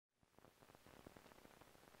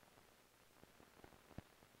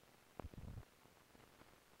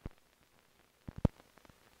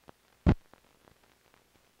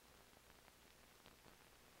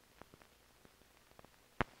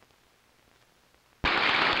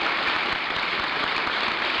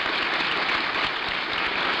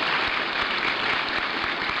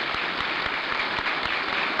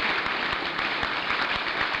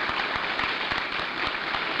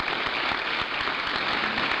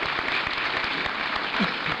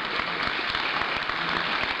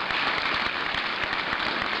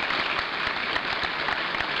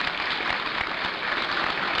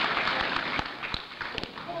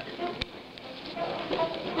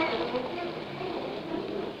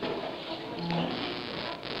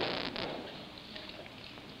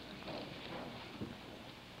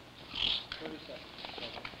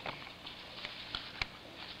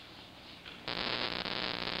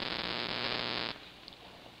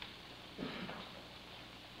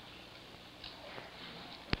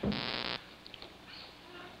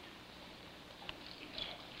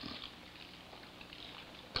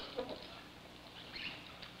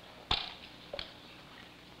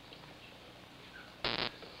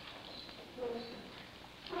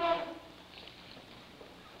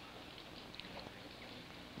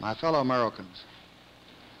My fellow Americans,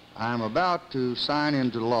 I am about to sign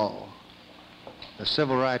into law the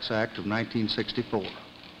Civil Rights Act of 1964.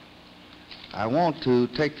 I want to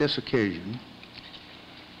take this occasion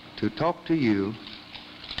to talk to you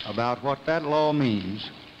about what that law means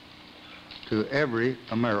to every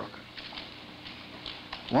American.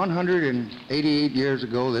 188 years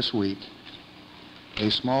ago this week, a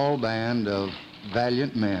small band of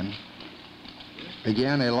valiant men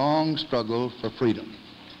began a long struggle for freedom.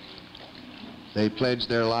 They pledged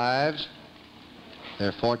their lives,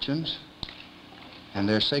 their fortunes, and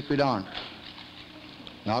their sacred honor,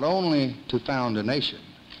 not only to found a nation,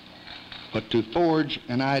 but to forge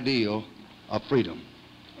an ideal of freedom,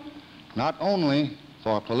 not only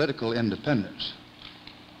for political independence,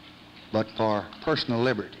 but for personal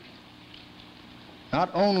liberty,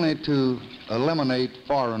 not only to eliminate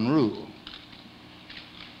foreign rule,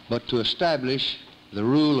 but to establish the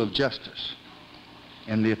rule of justice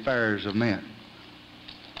in the affairs of men.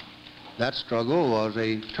 That struggle was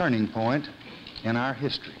a turning point in our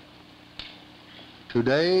history.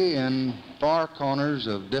 Today, in far corners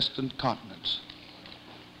of distant continents,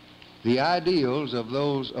 the ideals of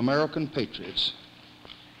those American patriots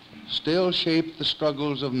still shape the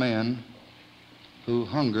struggles of men who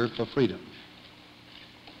hunger for freedom.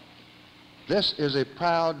 This is a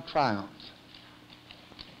proud triumph.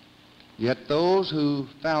 Yet those who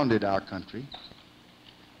founded our country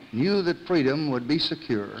knew that freedom would be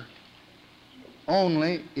secure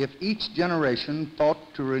only if each generation fought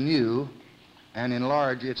to renew and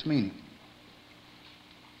enlarge its meaning.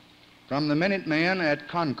 From the Minutemen at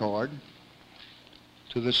Concord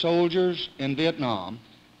to the soldiers in Vietnam,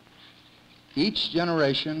 each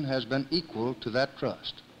generation has been equal to that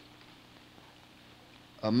trust.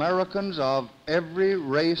 Americans of every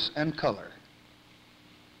race and color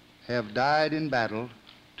have died in battle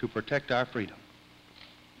to protect our freedom.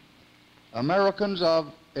 Americans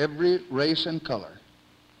of every race and color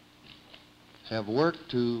have worked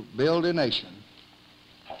to build a nation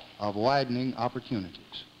of widening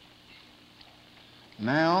opportunities.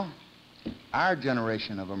 Now, our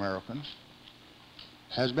generation of Americans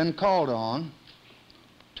has been called on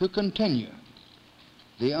to continue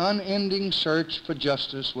the unending search for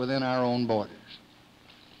justice within our own borders.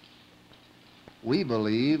 We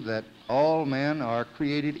believe that all men are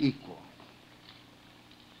created equal,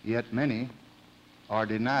 yet many are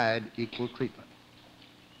denied equal treatment.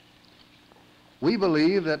 We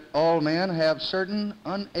believe that all men have certain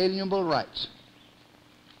unalienable rights,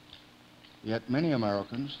 yet many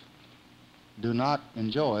Americans do not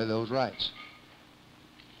enjoy those rights.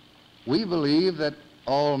 We believe that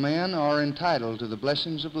all men are entitled to the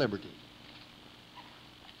blessings of liberty,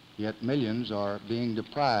 yet millions are being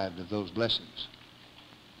deprived of those blessings,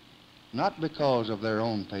 not because of their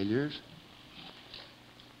own failures,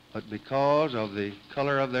 but because of the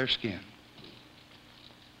color of their skin.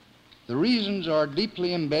 The reasons are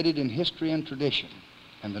deeply embedded in history and tradition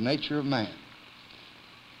and the nature of man.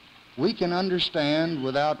 We can understand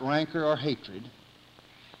without rancor or hatred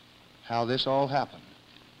how this all happened,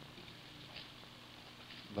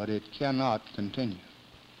 but it cannot continue.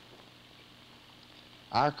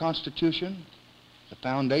 Our Constitution, the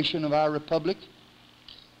foundation of our republic,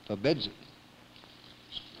 forbids it.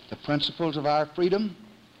 The principles of our freedom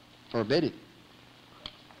forbid it.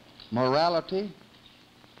 Morality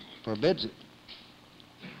forbids it.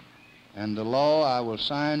 And the law I will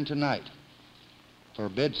sign tonight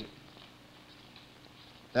forbids it.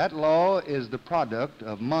 That law is the product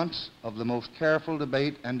of months of the most careful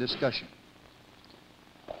debate and discussion.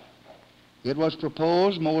 It was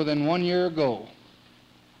proposed more than 1 year ago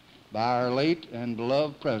by our late and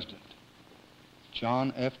beloved President,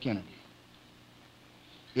 John F. Kennedy.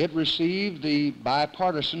 It received the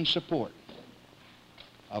bipartisan support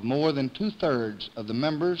of more than 2/3 of the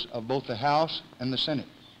members of both the House and the Senate.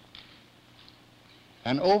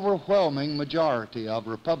 An overwhelming majority of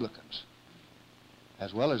Republicans,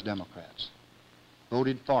 as well as Democrats,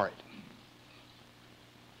 voted for it.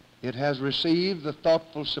 It has received the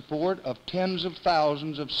thoughtful support of tens of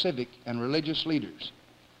thousands of civic and religious leaders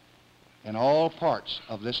in all parts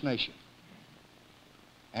of this nation.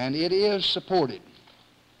 And it is supported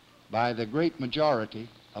by the great majority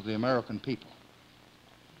of the American people.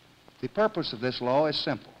 The purpose of this law is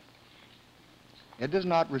simple. It does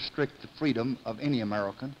not restrict the freedom of any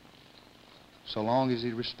American so long as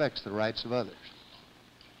he respects the rights of others.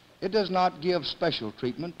 It does not give special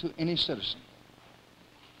treatment to any citizen.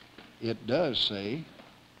 It does say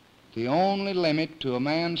the only limit to a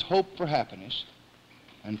man's hope for happiness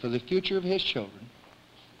and for the future of his children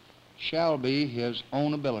shall be his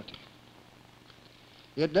own ability.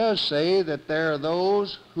 It does say that there are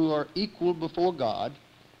those who are equal before God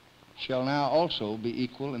shall now also be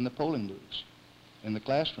equal in the polling booths, in the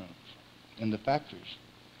classrooms, in the factories,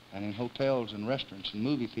 and in hotels and restaurants and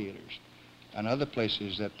movie theaters and other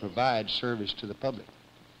places that provide service to the public.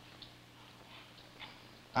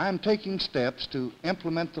 I am taking steps to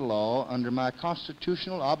implement the law under my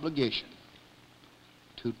constitutional obligation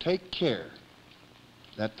to take care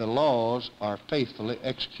that the laws are faithfully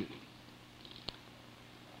executed.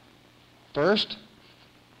 First,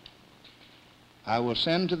 I will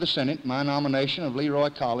send to the Senate my nomination of Leroy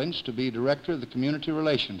Collins to be Director of the Community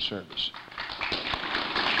Relations Service.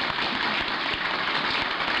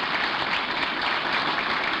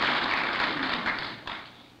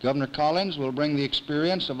 Governor Collins will bring the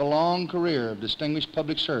experience of a long career of distinguished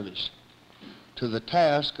public service to the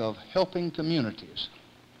task of helping communities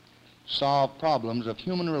solve problems of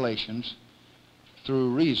human relations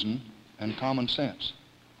through reason and common sense.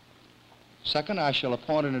 Second, I shall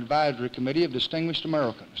appoint an advisory committee of distinguished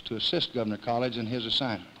Americans to assist Governor Collins in his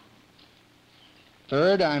assignment.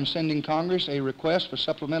 Third, I am sending Congress a request for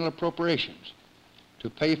supplemental appropriations to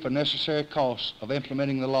pay for necessary costs of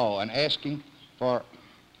implementing the law and asking for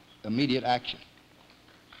immediate action.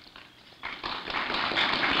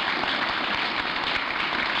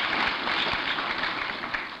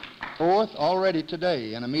 Fourth, already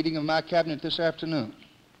today, in a meeting of my cabinet this afternoon,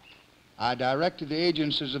 I directed the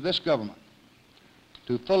agencies of this government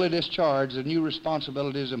to fully discharge the new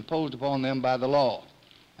responsibilities imposed upon them by the law,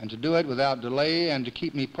 and to do it without delay and to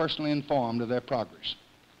keep me personally informed of their progress.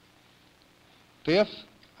 Fifth,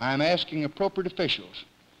 I am asking appropriate officials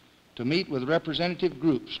to meet with representative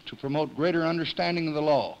groups to promote greater understanding of the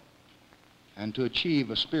law and to achieve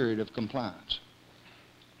a spirit of compliance.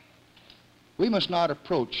 We must not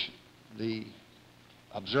approach the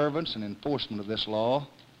observance and enforcement of this law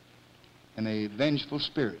in a vengeful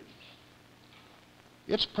spirit.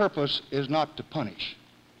 Its purpose is not to punish.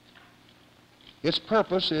 Its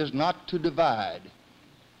purpose is not to divide,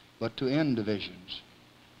 but to end divisions,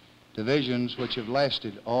 divisions which have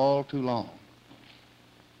lasted all too long.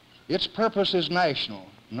 Its purpose is national,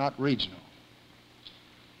 not regional.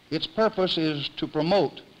 Its purpose is to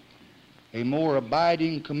promote a more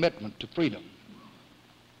abiding commitment to freedom,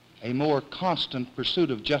 a more constant pursuit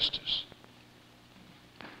of justice,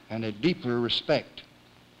 and a deeper respect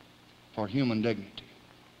for human dignity.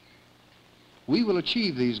 We will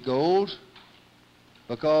achieve these goals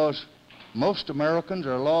because most Americans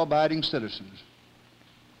are law-abiding citizens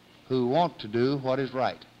who want to do what is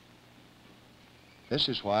right. This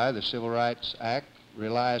is why the Civil Rights Act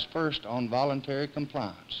relies first on voluntary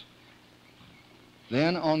compliance,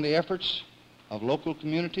 then on the efforts of local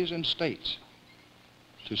communities and states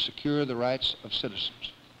to secure the rights of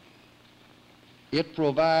citizens. It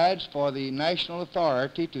provides for the national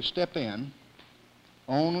authority to step in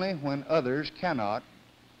only when others cannot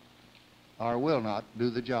or will not do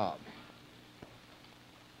the job.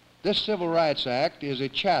 This Civil Rights Act is a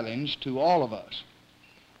challenge to all of us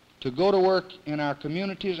to go to work in our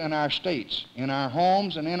communities and our states, in our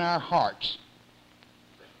homes and in our hearts,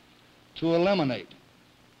 to eliminate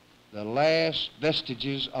the last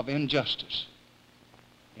vestiges of injustice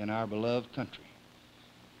in our beloved country.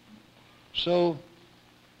 So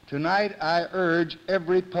tonight I urge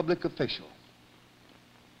every public official,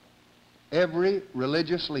 every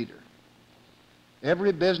religious leader,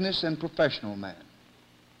 every business and professional man,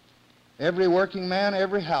 every working man,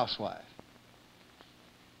 every housewife,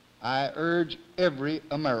 I urge every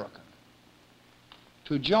American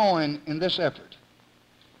to join in this effort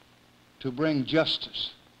to bring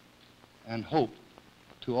justice and hope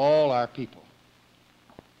to all our people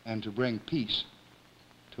and to bring peace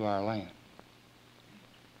to our land.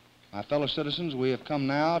 My fellow citizens, we have come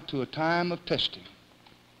now to a time of testing.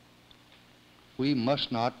 We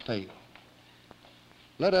must not fail.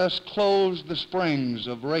 Let us close the springs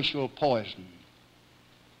of racial poison.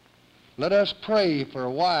 Let us pray for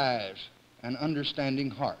wise and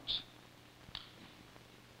understanding hearts.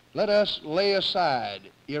 Let us lay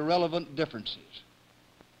aside irrelevant differences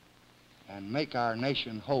and make our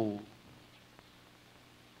nation whole.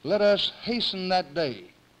 Let us hasten that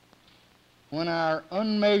day when our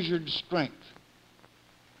unmeasured strength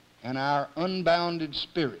and our unbounded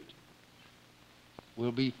spirit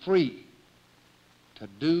will be free to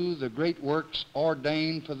do the great works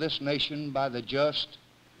ordained for this nation by the just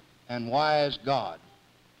and wise God,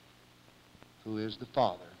 who is the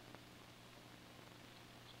Father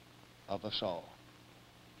of us all.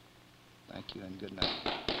 Thank you and good night.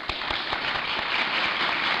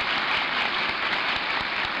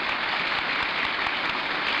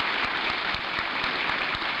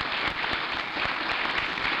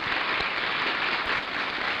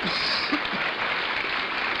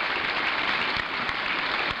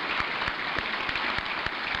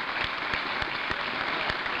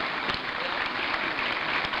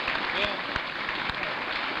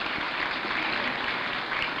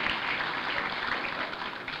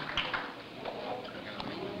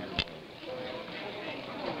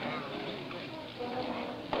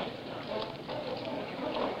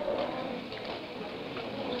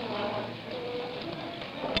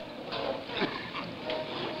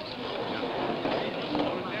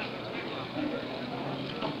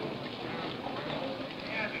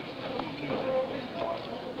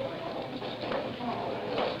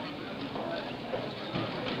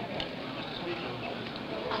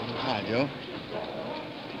 Hi, Joe.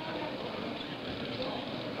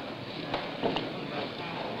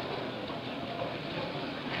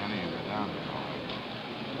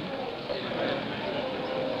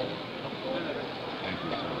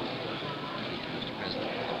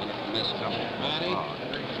 Manny,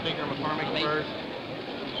 Speaker McCormick first.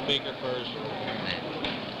 Speaker first.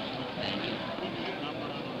 Thank you.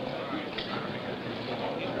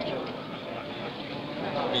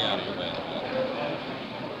 Be out of your way.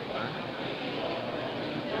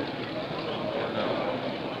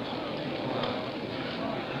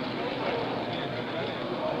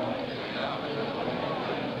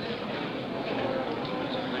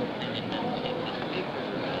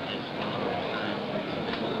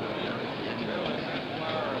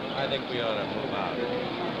 I think we ought to move out.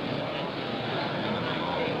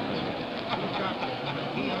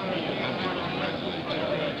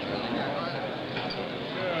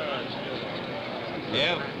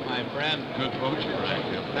 Yeah, my friend. Good motion.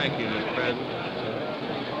 Thank you, my friend.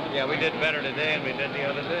 Yeah, we did better today than we did the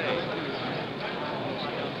other day.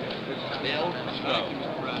 Bill, So,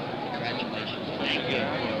 congratulations. Thank you for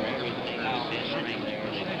everything you did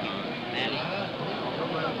there. Manny,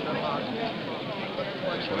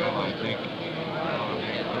 Well, I think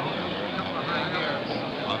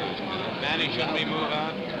Manny, shouldn't we move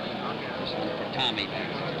out? for Tommy.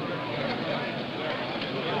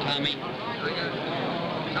 Tommy.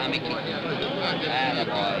 Tommy,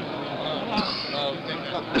 attaboy. Well, we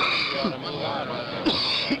ought to move out.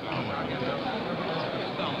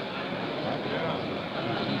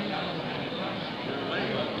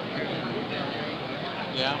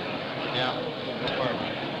 Yeah,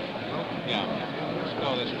 perfect. Yeah, let's go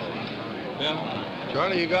this way. Bill?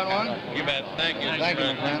 Charlie, you got one? You bet. Thank you. Thank you,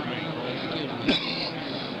 my friend.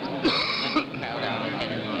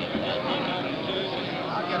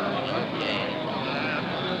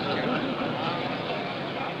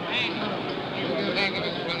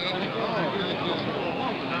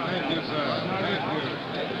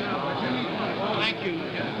 Thank you.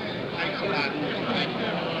 Thanks a lot. Thank you.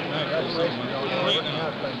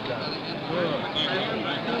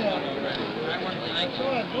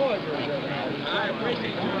 I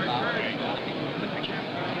appreciate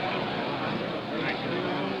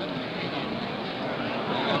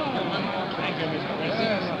Thank you, Mr.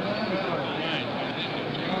 President.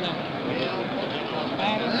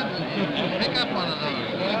 Pick up one of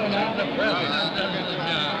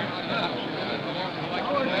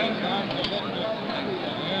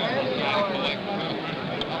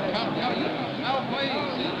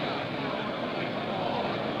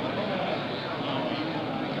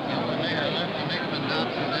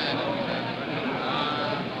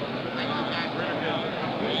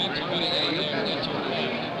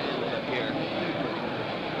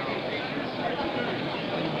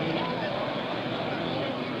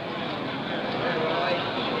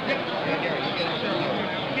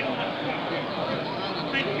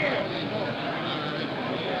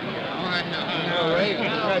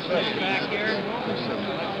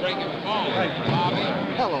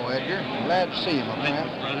Hello, Edgar. Glad to see you, my friend.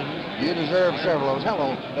 You deserve several of those.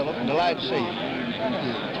 Hello, Philip. Delighted to see you.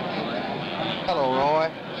 Hello, Roy.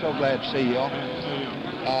 So glad to see you all.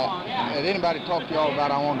 Has anybody talked to y'all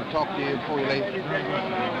about I wanted to talk to you before you leave?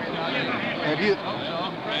 Have you?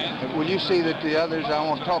 Will you see that the others, I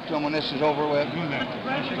want to talk to them when this is over with?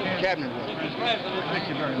 Cabinet will. Thank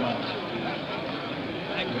you very much.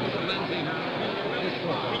 Thank you, Mr. Lindsay.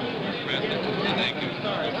 Thank you, Mr.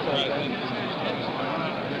 President.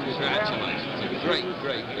 Congratulations. Great.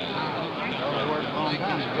 Great. You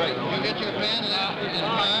get your pen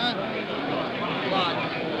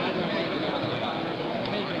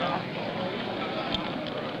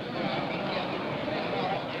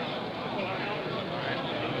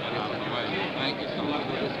Thank you so much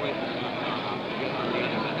for this way.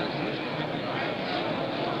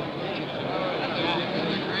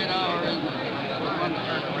 Great hour, isn't it? Fun to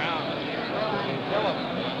turn around.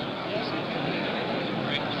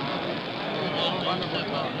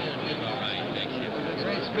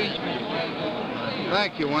 Great speech, Mr. President.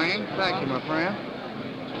 Thank you, Wayne. Thank you, my friend.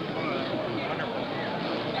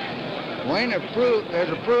 Wayne, there's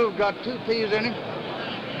approved got 2 P's in him.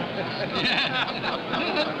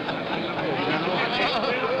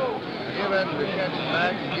 Give us to Kenton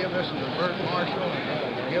back, and give us to Bert Marshall,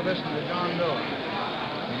 and give us to John Doe.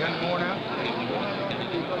 You got any more now?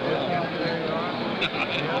 There you are.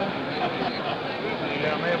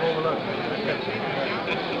 Yeah, I may have overlooked it.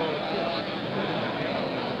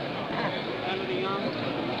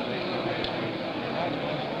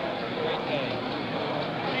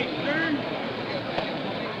 Hey, Stern.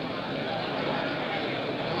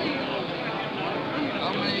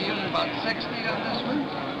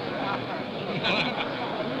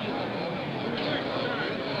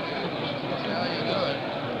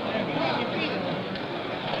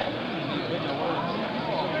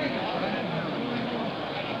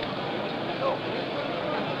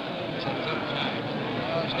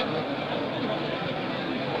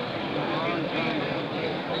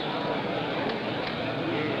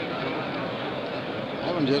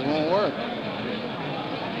 one just won't work.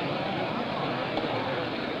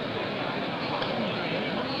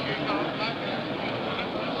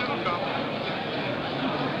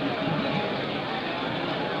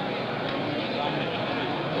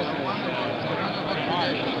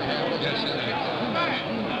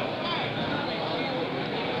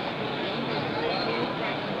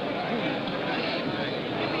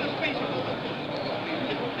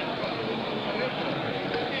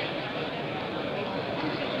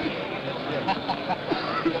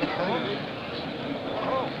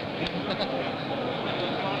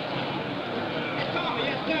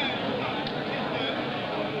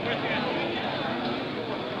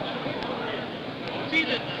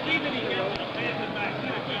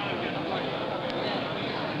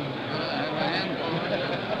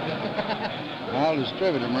 I'll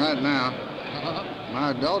distribute them right now.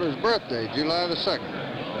 My daughter's birthday, July the 2nd.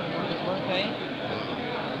 Birthday?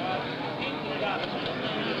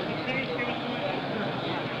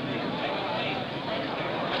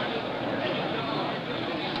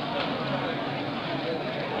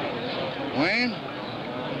 Wayne?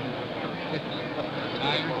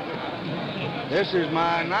 This is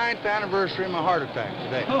my 9th anniversary of my heart attack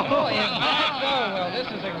today. Oh, is that so? Well, this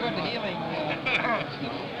is a good healing.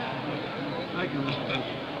 Thank you, Mr. President.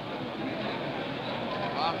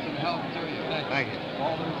 Lots of health to you. Thank you.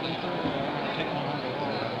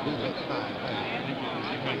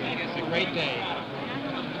 It's a great day.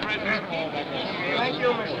 Thank you,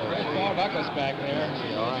 Mr. President. Paul Buckles back there.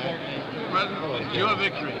 President, your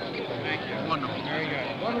victory. Thank you. Wonderful. Very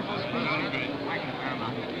good. Wonderful speech. Very good. Thank you very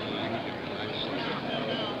much.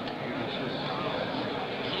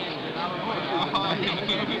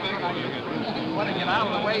 You want to get out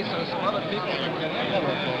of the way so some other people can get in.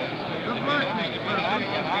 Good luck, Mr. President.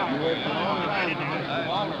 You worked a long time.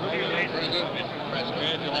 Congratulations.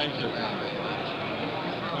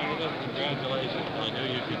 Congratulations. I knew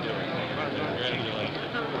you could do it. Congratulations.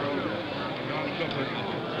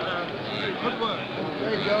 Good work.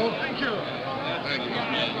 There you go. Thank you. Thank you.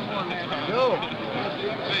 Go.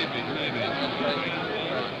 Maybe.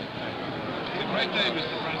 Great day,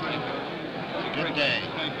 Mr. President. Good day.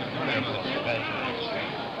 Thank you very much.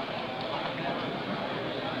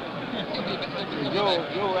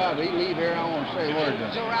 Joe out. He leave here. I want to say a word to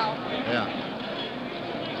him. Joe out. Yeah.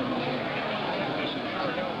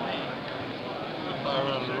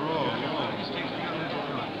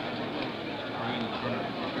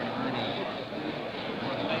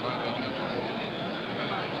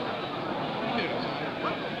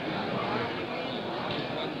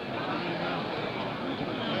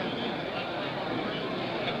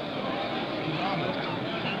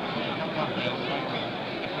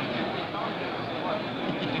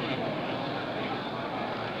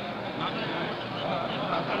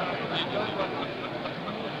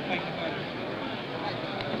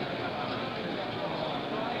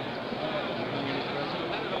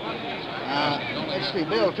 Let's see,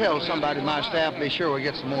 Bill, tell somebody in my staff, be sure we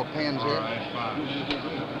get some more pens here.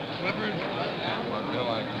 Clifford? Bill,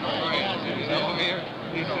 I can. Is that over here?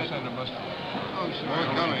 He's going to send a bus. Oh, sure. We're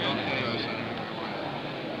coming. Okay.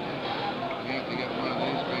 You have to get one of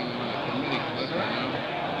these things on the committee, Clifford, you know?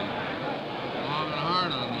 Long and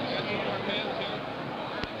hard on this.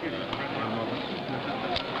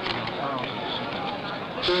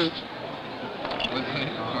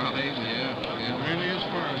 Carl Hayden, yeah. Really is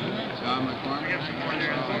far, isn't it? John McCormick. We got some more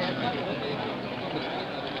there.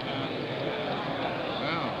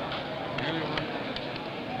 Well, really work.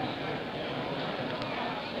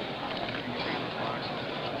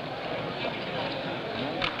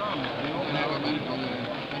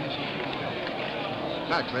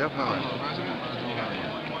 Hi, Cliff. How are you?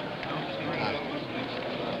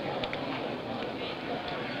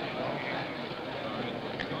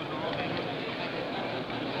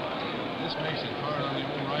 This makes it hard on the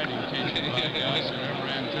old writing teacher, like guys who never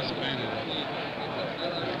anticipated it.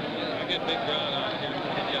 I get big ground out here.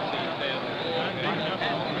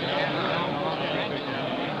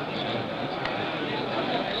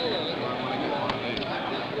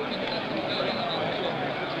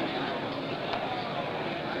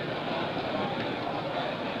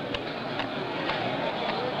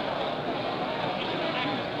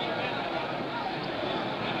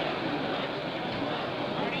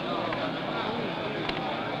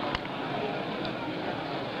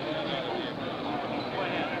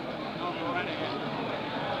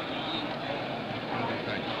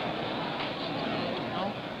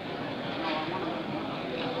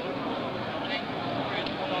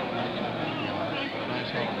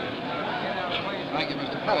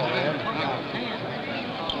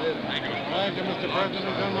 like it, Mr. President.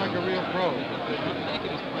 Done like a real pro.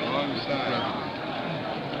 Alongside.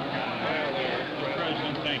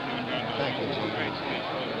 President, thank you. Thank you, Chief. Great speech.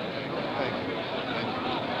 Thank you.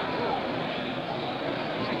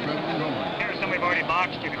 Mr. President, go on. Here's some we've already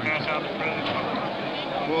boxed. You can pass out the president.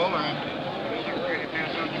 Well, man. Secretary,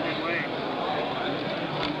 pass out your good way.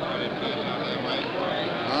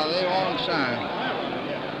 They won't sign.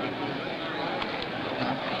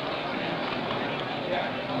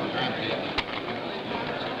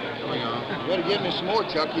 Going on. You better give me some more,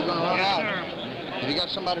 Chuck. You're going to run out. Sir. Have you got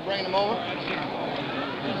somebody bringing them over? You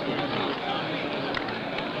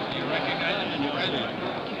recognize it and you're ready.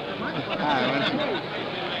 All right,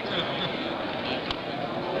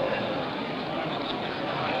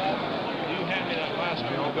 You hand me that last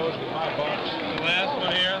one. It goes with my box. The last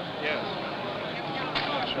one here? Yes.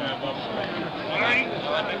 Larry?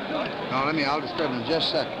 No, I'll distribute in just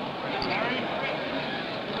a second.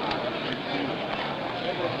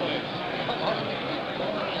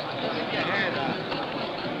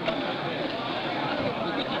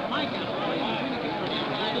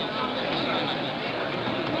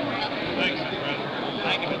 Thanks, Mr. President.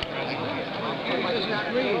 Thank you, Mr. President.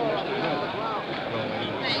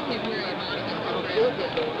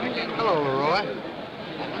 Hello, Leroy.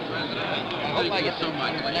 Thank you so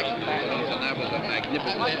much. And that was a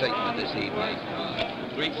magnificent statement this evening.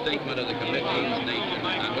 Great statement of the committee's nature. I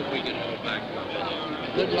hope we can hold back from it.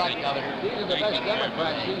 Good luck, Governor. These are the best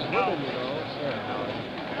Democrats he's with him, you know.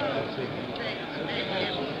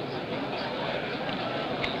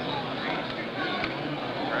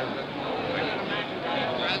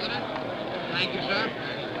 President, thank you, sir.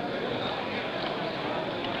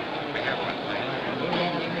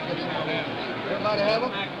 Everybody have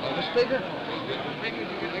them? The speaker? I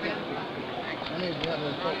need to have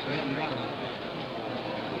those folks here.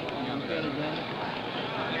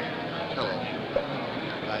 Hello.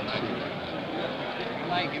 Glad to see you.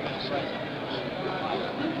 Thank you, Mr. President.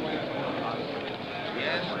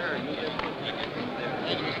 Yes, sir.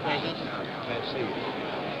 Thank you, Mr. President. Glad to see you.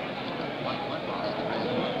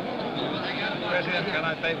 President, can I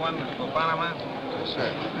take one for Panama? Yes, sir.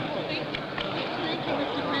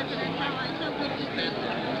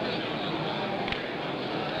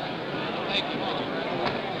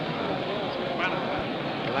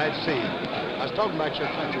 Glad to see you. I was talking about your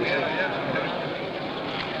country.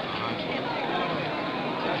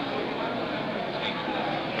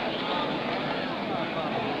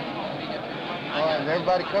 All right, is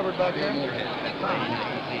everybody covered back there?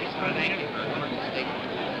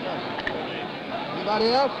 Anybody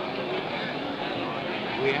else?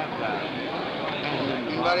 We have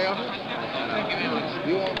Anybody else?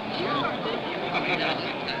 You want? All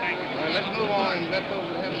right, let's move on and let those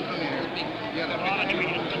that haven't come here. Can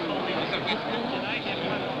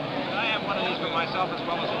I have one of these for myself as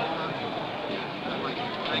well as all?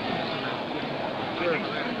 Thank you. Sure.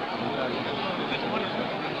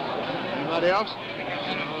 Anybody else?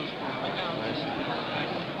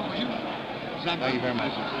 Thank you very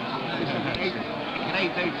much.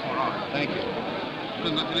 Thank you.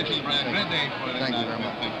 Congratulations, Brian. Great day for this. Thank you very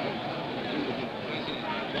much.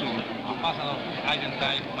 Ambassador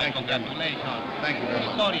Argentine, my congratulations. Thank you very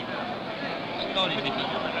much. Story city.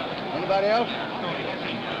 Anybody else?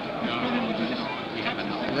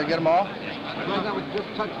 Did they get them all? Just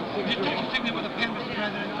take a signature with a pen, Mr.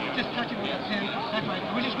 President. Just touch it with a pen. That's right.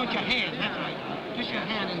 We just got your hand. That's right. Just your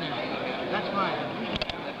hand in there. That's right.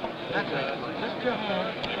 That's right. Just your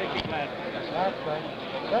hand. Take your glass. That's right.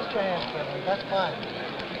 Just your hand, President. That's fine.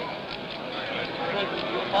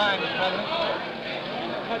 Fine, President.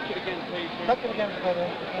 Touch it again, please. Touch it again,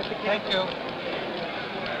 President. Thank you.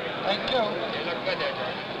 Thank you. You look good there,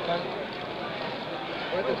 George.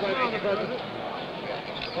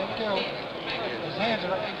 Thank you. His hands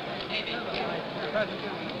are up. President.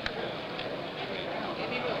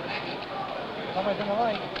 Somebody's in the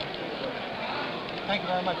light. Thank you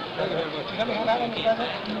very much. Let me have that one,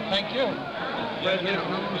 President. Thank you.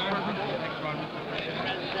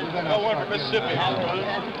 No one from Mississippi.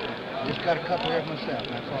 Just got a couple here myself.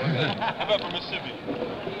 That's all I got. How about from Mississippi?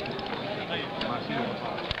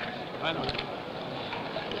 I know.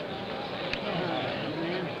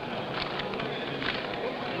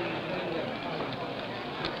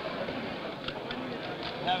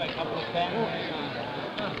 Have a couple of pens.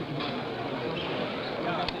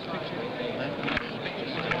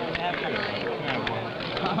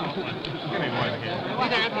 Give me one here.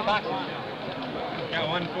 These are empty boxes. Got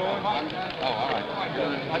one for him? Oh, all right.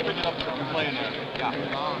 I picked it up so I'm playing there. Yeah.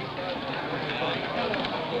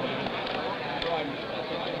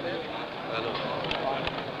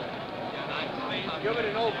 Give it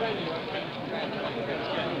an old penny.